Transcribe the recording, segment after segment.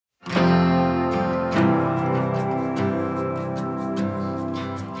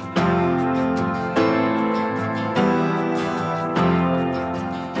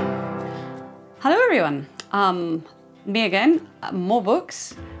everyone. Me again, more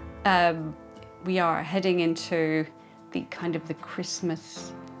books. We are heading into the kind of the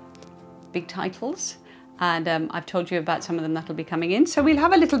Christmas big titles, and I've told you about some of them that'll be coming in. So we'll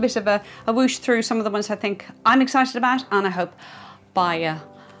have a little bit of a whoosh through some of the ones I think I'm excited about, and I hope by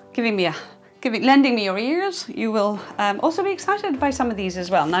lending me your ears, you will also be excited by some of these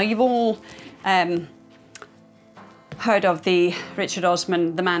as well. Now, you've all heard of the Richard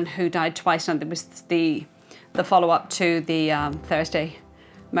Osman, the man who died twice, and it was the follow-up to the Thursday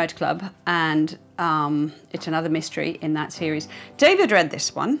Murder Club, and it's another mystery in that series. David read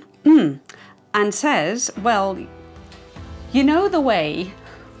this one and says, well, you know the way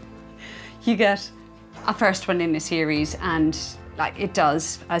you get a first one in a series, and like it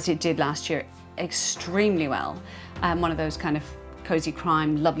does, as it did last year, extremely well. One of those kind of cozy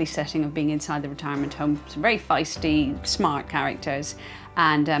crime, lovely setting of being inside the retirement home, some very feisty, smart characters,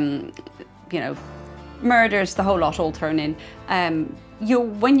 and you know, murders, the whole lot all thrown in.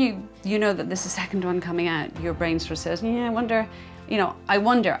 When you know that there's a second one coming out, your brain sort of says, yeah, I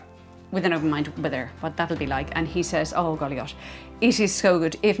wonder with an open mind what that'll be like. And he says, oh golly gosh, it is so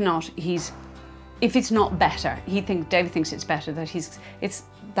good. If it's not better, David thinks it's better, that it's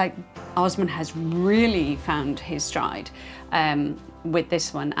like Osman has really found his stride with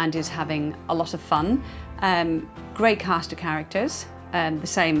this one and is having a lot of fun. Great cast of characters, the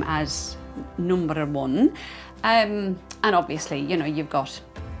same as number one. And obviously, you know, you've got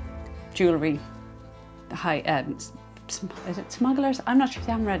jewellery, is it smugglers? I'm not sure,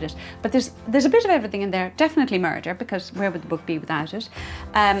 I haven't read it. But there's a bit of everything in there. Definitely murder, because where would the book be without it?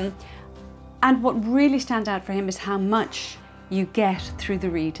 And what really stands out for him is how much you get through the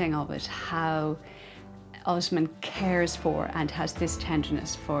reading of it, how Osman cares for and has this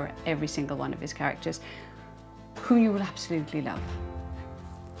tenderness for every single one of his characters, who you will absolutely love.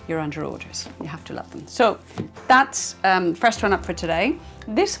 You're under orders, you have to love them. So that's first one up for today.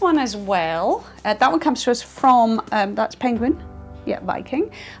 This one as well, that one comes to us from, that's Penguin, yeah, Viking.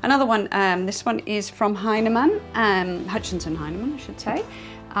 Another one, this one is from Heinemann, Hutchinson Heinemann, I should say.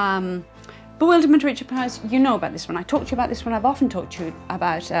 Bewilderment, Richard Powers. You know about this one. I talked to you about this one. I've often talked to you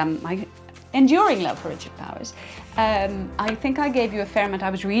about my enduring love for Richard Powers. I think I gave you a fair amount.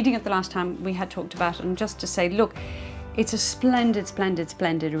 I was reading it the last time we had talked about it, and just to say, look, it's a splendid, splendid,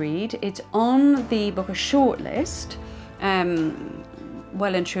 splendid read. It's on the Booker shortlist,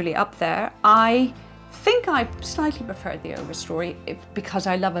 well and truly up there. I think I slightly prefer the Ogre story because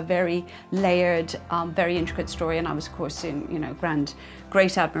I love a very layered, very intricate story, and I was, of course, in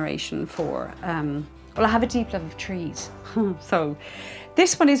great admiration for. Well, I have a deep love of trees, so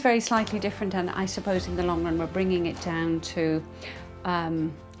this one is very slightly different, and I suppose in the long run we're bringing it down to.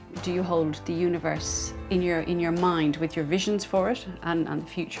 Do you hold the universe in your mind with your visions for it and the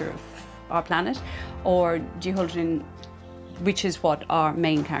future of our planet, or do you hold it in, which is what our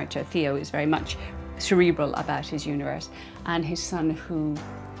main character Theo is very much cerebral about his universe, and his son who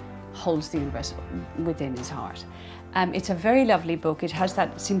holds the universe within his heart. It's a very lovely book. It has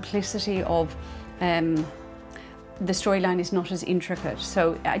that simplicity of the storyline is not as intricate,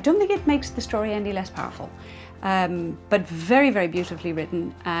 so I don't think it makes the story any less powerful. But very, very beautifully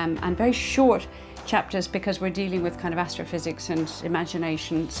written, and very short chapters, because we're dealing with kind of astrophysics and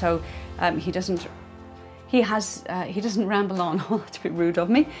imagination. So he doesn't ramble on. Oh, that's a bit rude of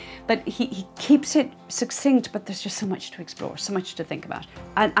me, but he keeps it succinct. But there's just so much to explore, so much to think about.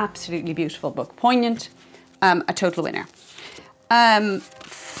 An absolutely beautiful book, poignant, a total winner.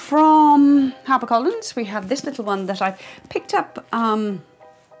 From HarperCollins, we have this little one that I picked up.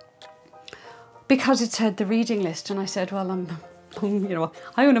 Because it said the reading list, and I said, well,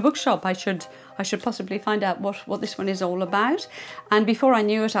 I own a bookshop. I should possibly find out what this one is all about. And before I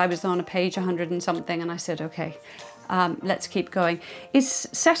knew it, I was on a page 100 and something, and I said, okay, let's keep going. It's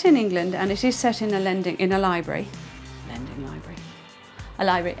set in England, and it is set in a library,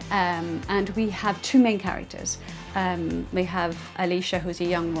 and we have two main characters. We have Alicia, who's a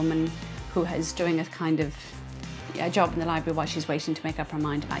young woman who is doing a kind of a job in the library while she's waiting to make up her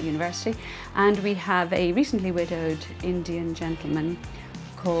mind about university. And we have a recently widowed Indian gentleman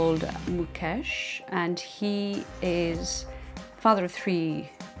called Mukesh, and he is father of three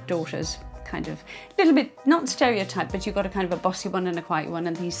daughters, kind of a little bit, not stereotyped, but you've got a kind of a bossy one and a quiet one,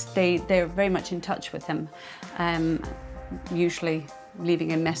 and they're very much in touch with him, usually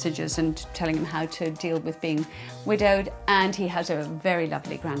leaving him messages and telling him how to deal with being widowed. And he has a very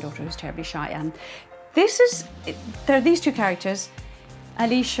lovely granddaughter who's terribly shy. And there are these two characters.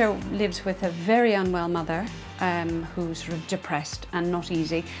 Alicia lives with a very unwell mother who's sort of depressed and not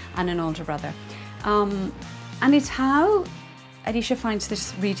easy, and an older brother. And it's how Nisha finds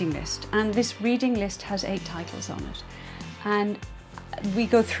this reading list, and this reading list has 8 titles on it. And we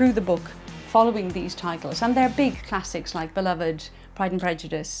go through the book following these titles, and they're big classics like Beloved, Pride and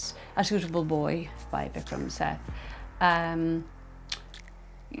Prejudice, A Suitable Boy by Vikram Seth, How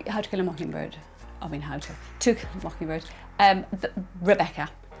to Kill a Mockingbird, To Kill a Mockingbird, Rebecca,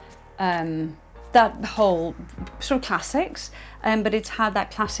 that whole sort of classics, but it's how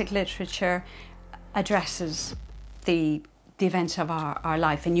that classic literature addresses the events of our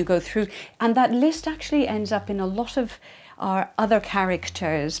life, and you go through, and that list actually ends up in a lot of our other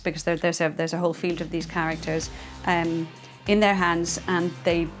characters, because there's a whole field of these characters in their hands, and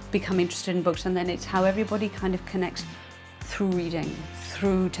they become interested in books, and then it's how everybody kind of connects through reading,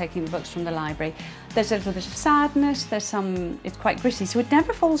 through taking the books from the library. There's a little bit of sadness, it's quite gritty, so it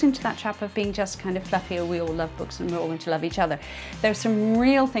never falls into that trap of being just kind of fluffy, or we all love books and we're all going to love each other. There's some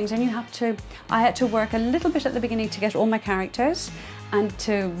real things, and I had to work a little bit at the beginning to get all my characters and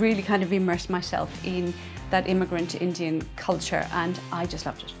to really kind of immerse myself in that immigrant Indian culture, and I just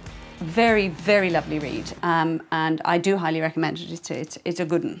loved it. Very, very lovely read, and I do highly recommend it. It's a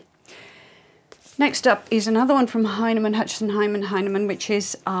good one. Next up is another one from Heinemann, which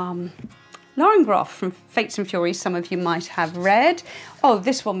is Lauren Groff from Fates and Furies. Some of you might have read. Oh,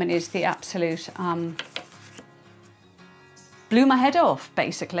 this woman is the absolute, blew my head off,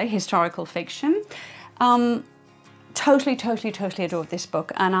 basically, historical fiction. Totally adored this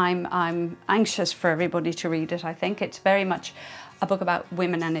book, and I'm anxious for everybody to read it. I think it's very much a book about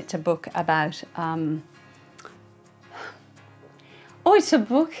women, and it's a book about, it's a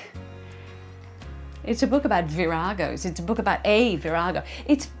book about viragos. It's a book about a virago.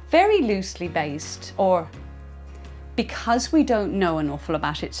 It's very loosely based, or because we don't know an awful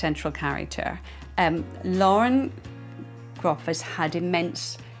about its central character, Lauren Groff has had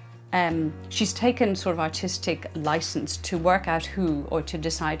immense, she's taken sort of artistic license to work out to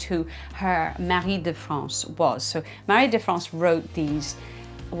decide who her Marie de France was. So Marie de France wrote these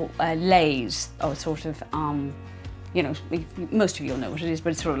lays, or sort of, you know, most of you will know what it is,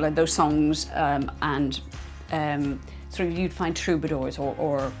 but it's sort of like those songs, and sort of you'd find troubadours,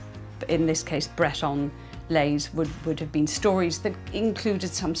 or in this case Breton lays would have been stories that included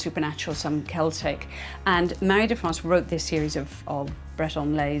some supernatural, some Celtic, and Marie de France wrote this series of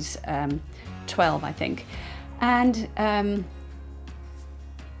Breton lays, 12 I think, and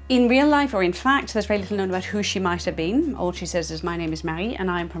in real life, or in fact, there's very little known about who she might have been. All she says is, my name is Marie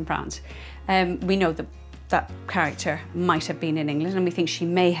and I'm from France. We know that character might have been in England, and we think she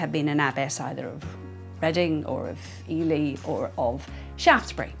may have been an abbess either of Reading or of Ely or of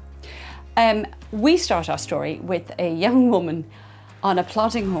Shaftesbury. We start our story with a young woman on a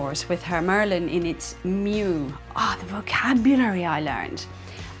plodding horse with her Merlin in its mew. The vocabulary I learned.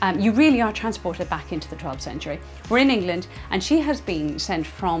 You really are transported back into the 12th century. We're in England, and she has been sent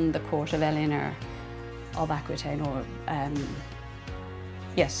from the court of Eleanor of Aquitaine, or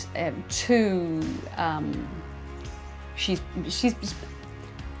yes, she's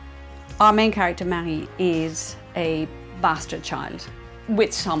our main character, Marie, is a bastard child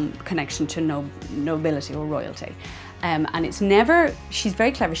with some connection to nobility or royalty. And it's never, she's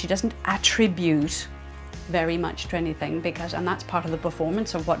very clever, she doesn't attribute very much to anything, and that's part of the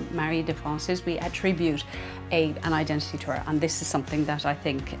performance of what Marie de France is. We attribute an identity to her, and this is something that I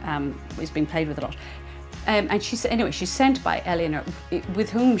think is being played with a lot. And she's sent by Eleanor, with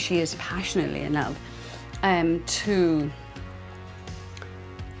whom she is passionately in love, to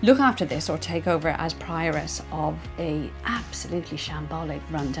look after this, or take over as prioress of a absolutely shambolic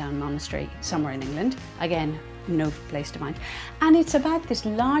rundown monastery somewhere in England. Again, no place to mind. And it's about this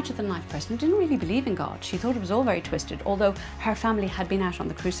larger-than-life person who didn't really believe in God. She thought it was all very twisted, although her family had been out on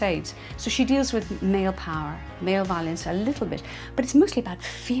the Crusades. So she deals with male power, male violence a little bit, but it's mostly about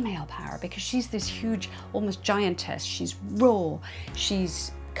female power, because she's this huge, almost giantess. She's raw,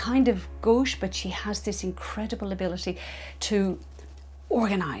 she's kind of gauche, but she has this incredible ability to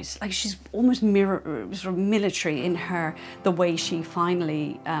organize. Like, she's almost sort of military in the way she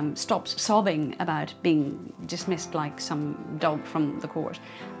finally stops sobbing about being dismissed like some dog from the court,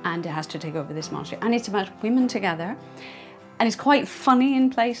 and has to take over this monastery. And it's about women together, and it's quite funny in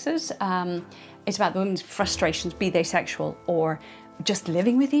places. It's about the women's frustrations, be they sexual or just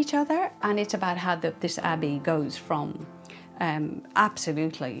living with each other, and it's about how this abbey goes from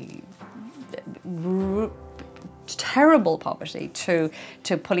absolutely terrible poverty to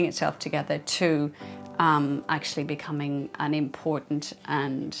pulling itself together, to actually becoming an important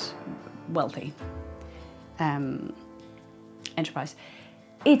and wealthy enterprise.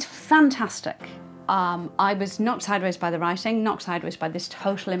 It's fantastic. I was knocked sideways by the writing, knocked sideways by this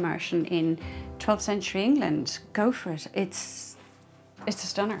total immersion in 12th century England. Go for it. It's it's a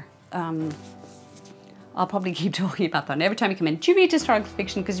stunner. I'll probably keep talking about that. And every time you come in, do you read historical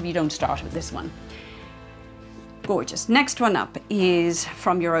fiction? Because if you don't, start with this one. Gorgeous. Next one up is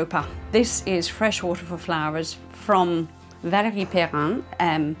from Europa. This is Fresh Water for Flowers from Valérie Perrin.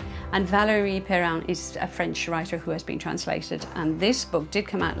 And Valérie Perrin is a French writer who has been translated. And this book did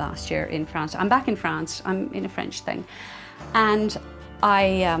come out last year in France. I'm back in France. I'm in a French thing. And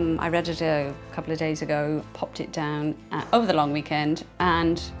I read it a couple of days ago, popped it down over the long weekend,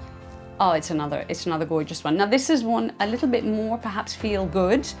 and oh, it's another gorgeous one. Now this is one a little bit more perhaps feel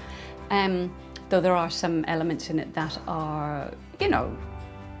good, though there are some elements in it that are, you know,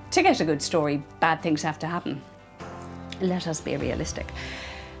 to get a good story, bad things have to happen. Let us be realistic.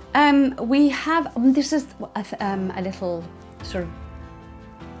 We have, this is a little sort of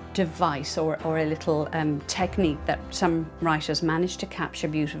device or a little technique that some writers manage to capture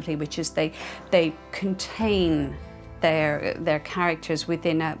beautifully, which is they contain their characters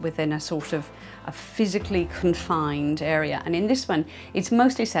within a sort of a physically confined area. And in this one, it's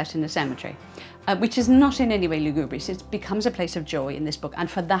mostly set in a cemetery, which is not in any way lugubrious. It becomes a place of joy in this book,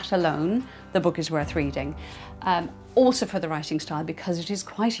 and for that alone, the book is worth reading. Also for the writing style, because it is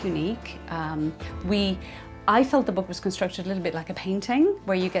quite unique. I felt the book was constructed a little bit like a painting,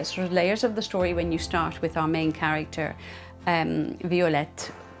 where you get sort of layers of the story when you start with our main character,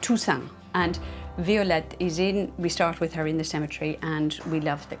 Violette Toussaint. And Violette is we start with her in the cemetery, and we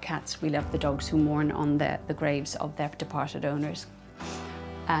love the cats, we love the dogs who mourn on the graves of their departed owners.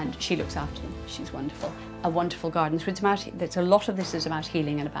 And she looks after them. She's wonderful. A wonderful garden. So it's a lot of this is about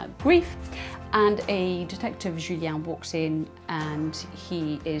healing and about grief. And a detective, Julien, walks in, and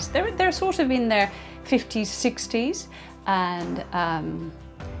they're sort of in their 50s, 60s, and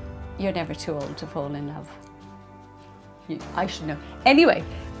you're never too old to fall in love. I should know. Anyway,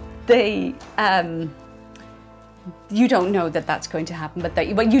 you don't know that that's going to happen, but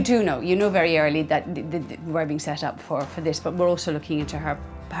well, you do know. You know very early that we're being set up for this, but we're also looking into her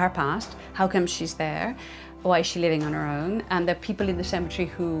past. How come she's there? Why is she living on her own? And the people in the cemetery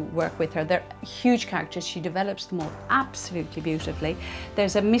who work with her, they're huge characters. She develops them all absolutely beautifully.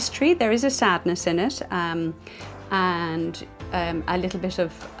 There's a mystery, there is a sadness in it, and a little bit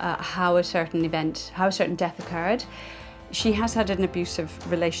of how a certain death occurred. She has had an abusive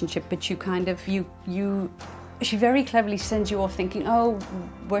relationship, but she very cleverly sends you off thinking, oh,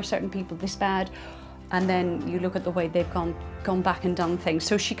 were certain people this bad? And then you look at the way they've gone back and done things.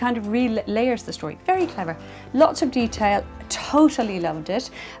 So she kind of layers the story. Very clever. Lots of detail. Totally loved it.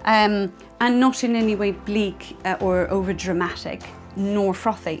 And not in any way bleak or over dramatic, nor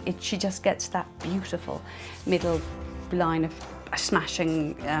frothy. She just gets that beautiful middle line of a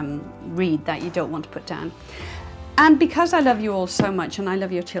smashing read that you don't want to put down. And because I love you all so much, and I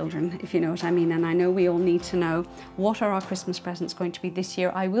love your children, if you know what I mean, and I know we all need to know what are our Christmas presents going to be this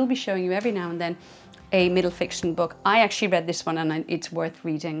year, I will be showing you every now and then a middle fiction book. I actually read this one, and it's worth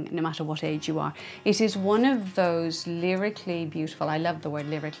reading no matter what age you are. It is one of those lyrically beautiful, I love the word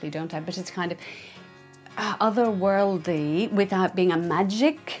lyrically, don't I? But it's kind of otherworldly without being a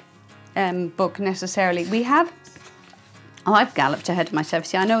magic book necessarily. We have, oh, I've galloped ahead of myself.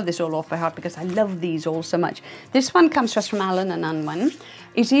 See, I know this all off by heart because I love these all so much. This one comes to us from Alan and Unwin.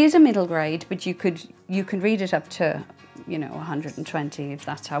 It is a middle grade, but you can read it up to, you know, 120 if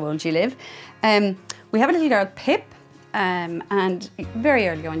that's how old you live. We have a little girl, Pip, and very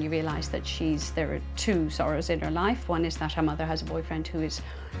early on you realise that there are two sorrows in her life. One is that her mother has a boyfriend who is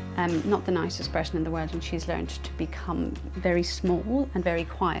not the nicest person in the world, and she's learned to become very small and very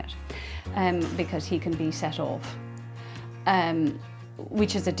quiet because he can be set off.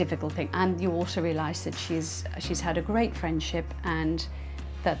 Which is a difficult thing, and you also realise that she's had a great friendship, and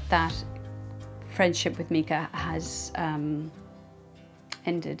that friendship with Mika has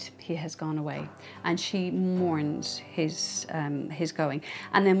ended. He has gone away, and she mourns his going.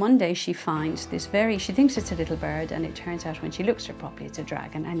 And then one day she finds this she thinks it's a little bird, and it turns out when she looks at it properly it's a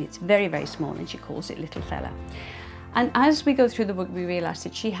dragon, and it's very, very small, and she calls it Little Fella. And as we go through the book we realise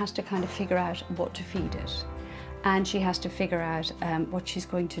that she has to kind of figure out what to feed it. And she has to figure out what she's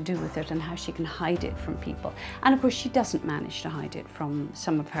going to do with it and how she can hide it from people. And of course she doesn't manage to hide it from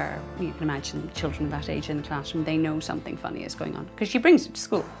some of her, you can imagine children of that age in the classroom, they know something funny is going on because she brings it to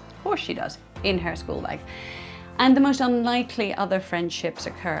school. Of course she does, in her school bag. And the most unlikely other friendships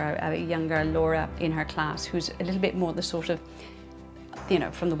occur. A younger Laura in her class who's a little bit more the sort of, you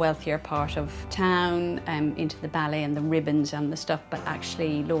know, from the wealthier part of town into the ballet and the ribbons and the stuff, but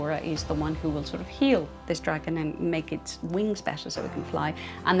actually Laura is the one who will sort of heal this dragon and make its wings better so it can fly.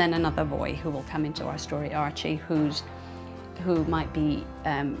 And then another boy who will come into our story, Archie, who might be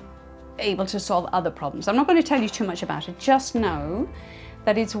able to solve other problems. I'm not going to tell you too much about it. Just know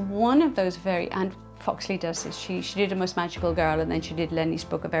that it's one of those and Foxlee does this. She did A Most Magical Girl, and then she did Lenny's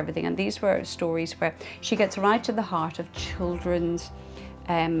Book of Everything, and these were stories where she gets right to the heart of children's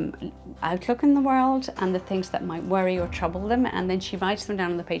outlook in the world and the things that might worry or trouble them, and then she writes them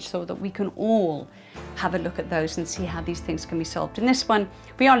down on the page so that we can all have a look at those and see how these things can be solved. In this one,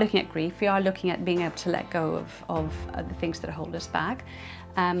 we are looking at grief, we are looking at being able to let go of the things that hold us back,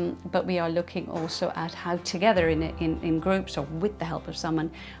 but we are looking also at how together in groups or with the help of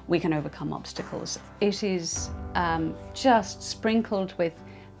someone we can overcome obstacles. It is just sprinkled with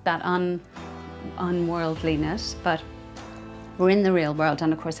that unworldliness, but we're in the real world,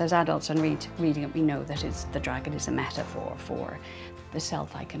 and of course as adults and reading it, we know that the dragon is a metaphor for the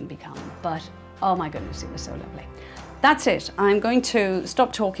self I can become. But oh my goodness, it was so lovely. That's it. I'm going to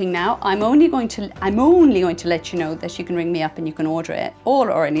stop talking now. I'm only going to let you know that you can ring me up and you can order it,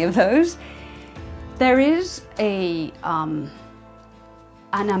 or any of those. There is an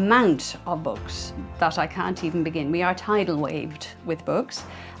amount of books that I can't even begin. We are tidal waved with books,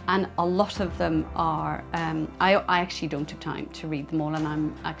 and a lot of them are, I actually don't have time to read them all, and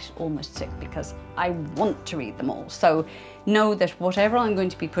I'm actually almost sick because I want to read them all. So know that whatever I'm going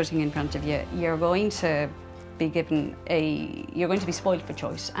to be putting in front of you, you're going to be given you're going to be spoiled for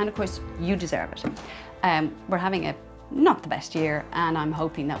choice, and of course you deserve it. We're having not the best year, and I'm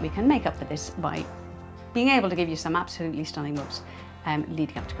hoping that we can make up for this by being able to give you some absolutely stunning books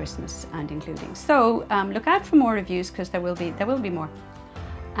leading up to Christmas and including. So look out for more reviews, because there will be more.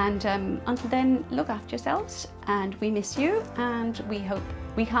 And until then, look after yourselves, and we miss you, and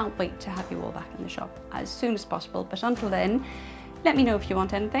we can't wait to have you all back in the shop as soon as possible. But until then, let me know if you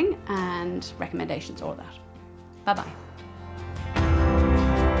want anything and recommendations, all that. Bye bye.